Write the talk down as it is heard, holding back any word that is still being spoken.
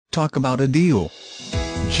Talk about a deal.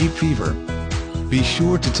 Jeep Fever. Be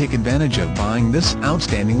sure to take advantage of buying this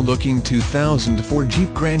outstanding-looking 2004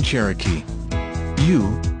 Jeep Grand Cherokee.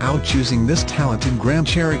 You, out choosing this talented Grand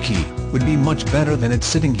Cherokee, would be much better than it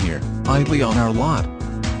sitting here, idly on our lot.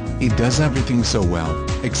 It does everything so well,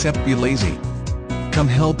 except be lazy. Come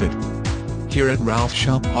help it. Here at Ralph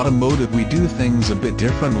Schomp Automotive we do things a bit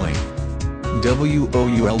differently.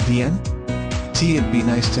 Wouldn? It'd be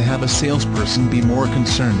nice to have a salesperson be more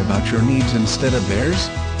concerned about your needs instead of theirs?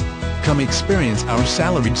 Come experience our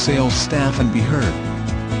salaried sales staff and be heard.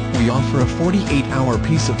 We offer a 48-hour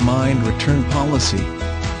peace of mind return policy.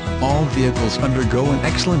 All vehicles undergo an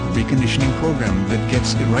excellent reconditioning program that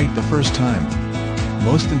gets it right the first time.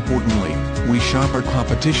 Most importantly, we shop our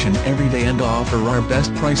competition every day and offer our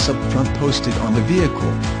best price up front posted on the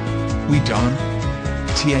vehicle. We don't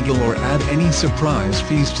haggle or add any surprise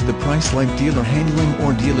fees to the price like dealer handling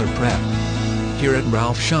or dealer prep. Here at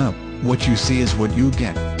Ralph Schomp, what you see is what you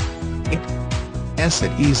get. It's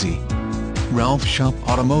it easy. Ralph Schomp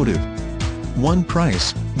Automotive. One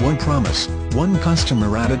price, one promise, one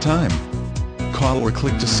customer at a time. Call or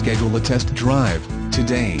click to schedule a test drive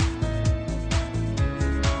today.